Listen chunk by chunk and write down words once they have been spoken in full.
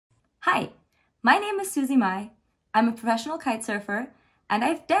Hi, my name is Susie Mai. I'm a professional kitesurfer, and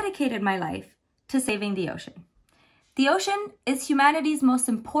I've dedicated my life to saving the ocean. The ocean is humanity's most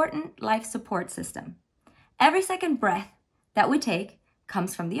important life support system. Every second breath that we take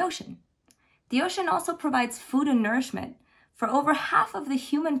comes from the ocean. The ocean also provides food and nourishment for over half of the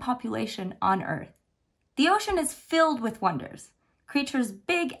human population on Earth. The ocean is filled with wonders, creatures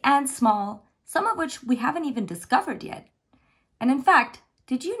big and small, some of which we haven't even discovered yet. And in fact,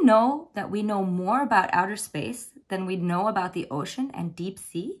 did you know that we know more about outer space than we know about the ocean and deep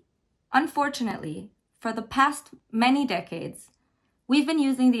sea? Unfortunately, for the past many decades, we've been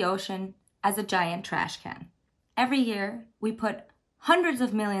using the ocean as a giant trash can. Every year, we put hundreds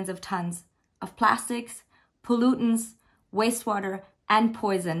of millions of tons of plastics, pollutants, wastewater, and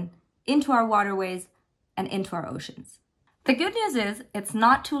poison into our waterways and into our oceans. The good news is it's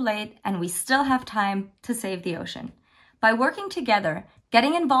not too late and we still have time to save the ocean. By working together,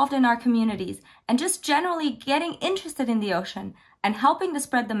 getting involved in our communities, and just generally getting interested in the ocean and helping to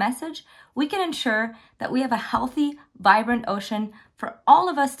spread the message, we can ensure that we have a healthy, vibrant ocean for all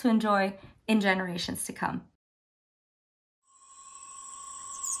of us to enjoy in generations to come.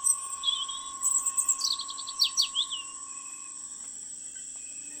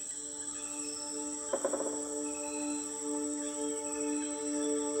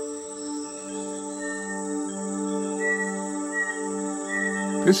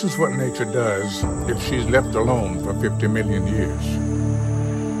 This is what nature does if she's left alone for 50 million years.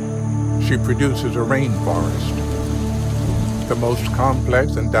 She produces a rainforest, the most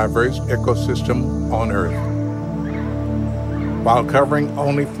complex and diverse ecosystem on Earth. While covering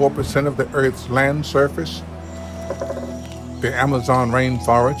only 4% of the Earth's land surface, the Amazon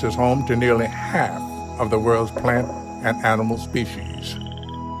rainforest is home to nearly half of the world's plant and animal species.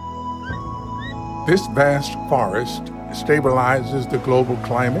 This vast forest stabilizes the global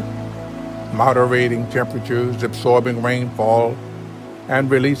climate, moderating temperatures, absorbing rainfall, and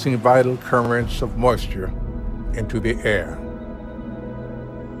releasing vital currents of moisture into the air.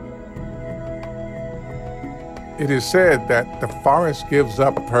 It is said that the forest gives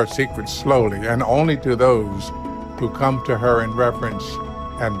up her secrets slowly and only to those who come to her in reverence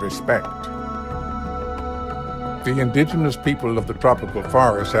and respect. The indigenous people of the tropical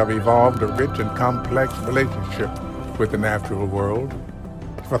forest have evolved a rich and complex relationship with the natural world.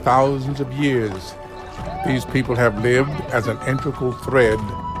 For thousands of years, these people have lived as an integral thread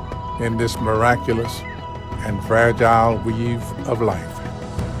in this miraculous and fragile weave of life.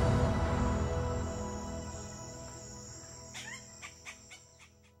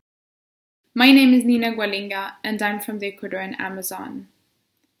 My name is Nina Gwalinga, and I'm from the Ecuadorian Amazon,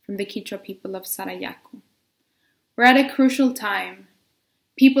 from the Quechua people of Sarayaku. We're at a crucial time.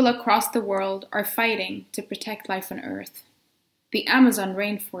 People across the world are fighting to protect life on Earth. The Amazon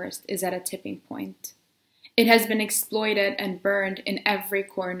rainforest is at a tipping point. It has been exploited and burned in every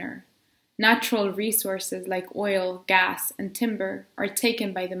corner. Natural resources like oil, gas, and timber are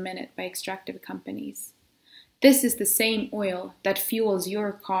taken by the minute by extractive companies. This is the same oil that fuels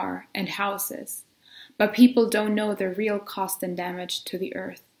your car and houses, but people don't know the real cost and damage to the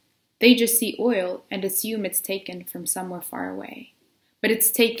Earth. They just see oil and assume it's taken from somewhere far away. But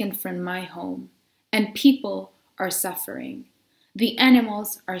it's taken from my home, and people are suffering. The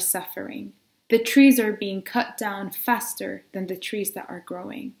animals are suffering. The trees are being cut down faster than the trees that are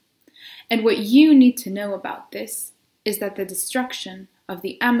growing. And what you need to know about this is that the destruction of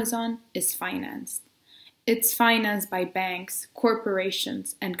the Amazon is financed. It's financed by banks,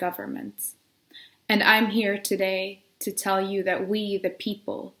 corporations, and governments. And I'm here today to tell you that we, the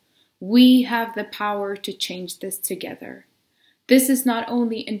people, we have the power to change this together. This is not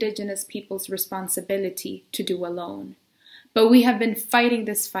only indigenous people's responsibility to do alone, but we have been fighting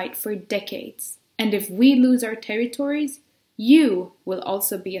this fight for decades. And if we lose our territories, you will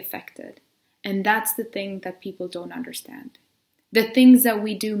also be affected. And that's the thing that people don't understand. The things that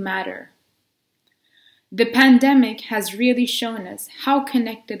we do matter. The pandemic has really shown us how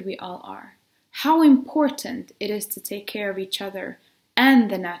connected we all are, how important it is to take care of each other and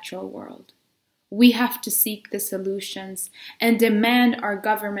the natural world. We have to seek the solutions and demand our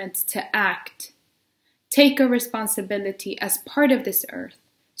governments to act. Take a responsibility as part of this earth.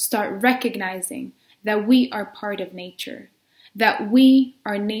 Start recognizing that we are part of nature, that we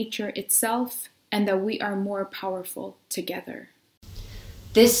are nature itself, and that we are more powerful together.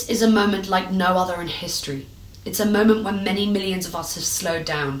 This is a moment like no other in history. It's a moment when many millions of us have slowed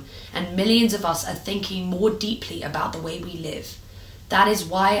down, and millions of us are thinking more deeply about the way we live. That is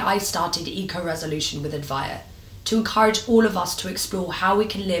why I started Eco-Resolution with Advire, to encourage all of us to explore how we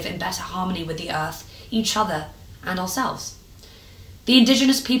can live in better harmony with the earth, each other, and ourselves. The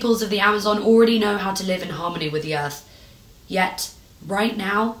indigenous peoples of the Amazon already know how to live in harmony with the earth. Yet, right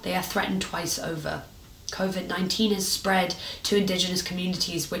now, they are threatened twice over. COVID-19 has spread to indigenous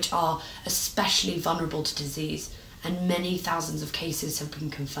communities which are especially vulnerable to disease, and many thousands of cases have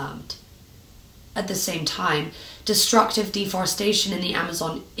been confirmed. At the same time, destructive deforestation in the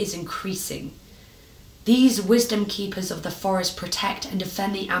Amazon is increasing. These wisdom keepers of the forest protect and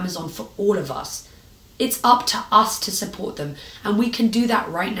defend the Amazon for all of us. It's up to us to support them, and we can do that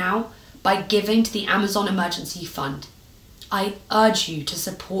right now by giving to the Amazon Emergency Fund. I urge you to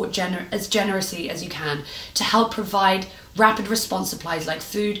support as generously as you can to help provide rapid response supplies like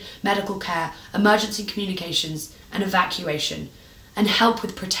food, medical care, emergency communications, and evacuation, and help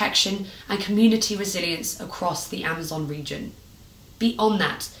with protection and community resilience across the Amazon region. Beyond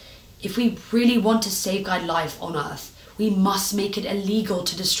that, if we really want to safeguard life on Earth, we must make it illegal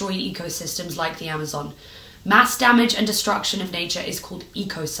to destroy ecosystems like the Amazon. Mass damage and destruction of nature is called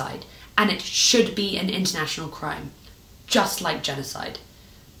ecocide, and it should be an international crime, just like genocide.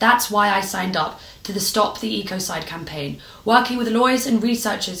 That's why I signed up to the Stop the Ecocide campaign, working with lawyers and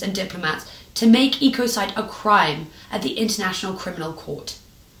researchers and diplomats to make ecocide a crime at the International Criminal Court.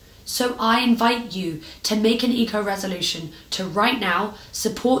 So I invite you to make an eco-resolution to right now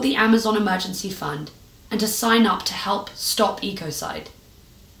support the Amazon Emergency Fund and to sign up to help stop ecocide.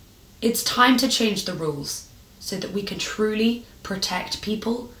 It's time to change the rules so that we can truly protect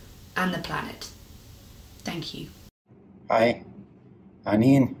people and the planet. Thank you. Hi,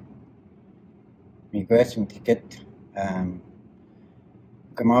 Anin. Mi question ticket.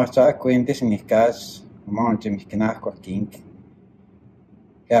 Kamasa kwentes ni kas mountain kinako king.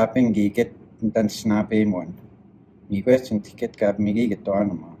 Kaping giget dan snape mon. Mi question ticket kap mi giget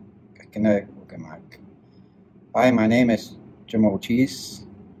anoma. Kakina ukamak. Hi, my name is Cheese.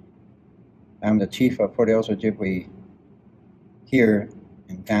 I'm the chief of Foothills Ojibway here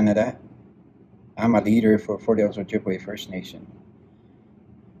in Canada. I'm a leader for Foothills Ojibway First Nation.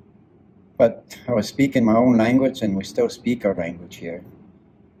 But I was speaking my own language, and we still speak our language here.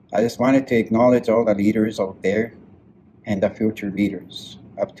 I just wanted to acknowledge all the leaders out there and the future leaders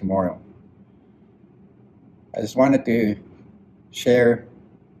of tomorrow. I just wanted to share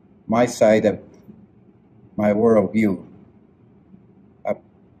my side of my worldview of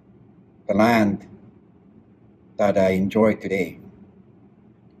the land that I enjoy today.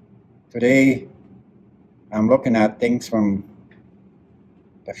 Today, I'm looking at things from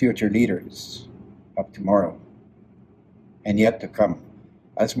the future leaders of tomorrow and yet to come.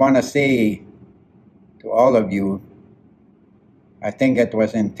 I just want to say to all of you, I think it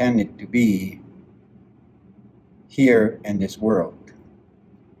was intended to be here in this world.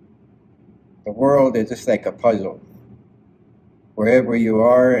 The world is just like a puzzle. Wherever you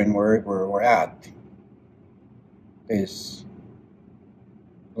are and wherever we're at, there's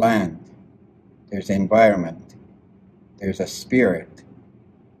land, there's environment, there's a spirit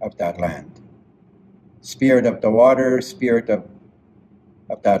of that land. Spirit of the water, spirit of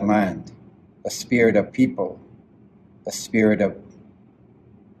that land, the spirit of people, the spirit of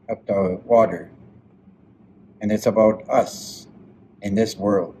the water. And it's about us in this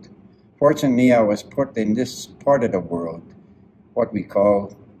world. Fortunately, I was put in this part of the world, what we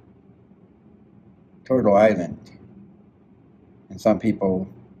call Turtle Island. And some people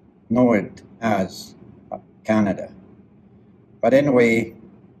know it as Canada. But anyway,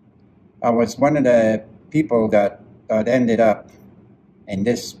 I was one of the people that ended up in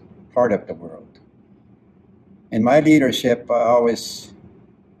this part of the world. In my leadership, I always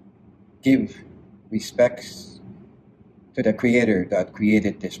give respects to the Creator that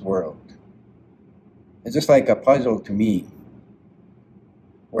created this world. It's just like a puzzle to me.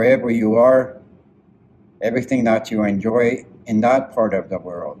 Wherever you are, everything that you enjoy in that part of the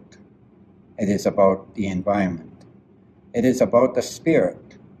world, it is about the environment. It is about the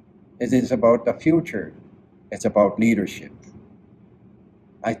spirit. It is about the future. It's about leadership.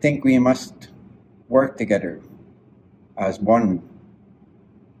 I think we must work together as one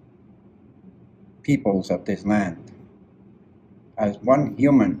peoples of this land, as one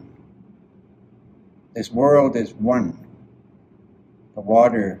human. This world is one. The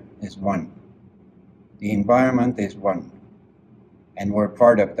water is one. The environment is one. And we're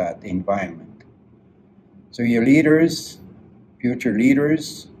part of that environment. So your leaders, future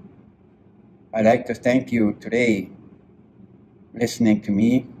leaders, I'd like to thank you today listening to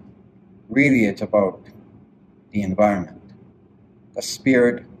me. Really, it's about the environment, the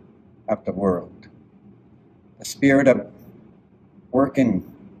spirit of the world, the spirit of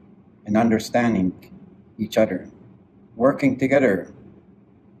working and understanding each other, working together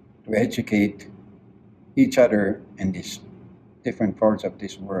to educate each other in this different parts of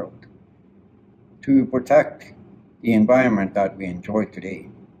this world to protect the environment that we enjoy today.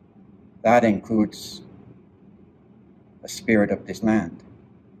 That includes the spirit of this land.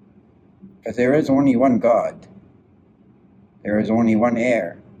 Because there is only one God, there is only one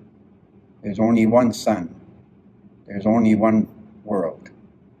air, there's only one sun, there's only one world,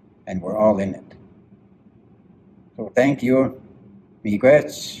 and we're all in it. So thank you,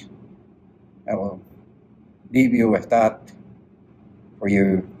 miigwech. I will leave you with that for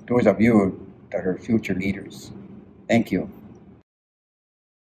you, those of you that are future leaders. Thank you.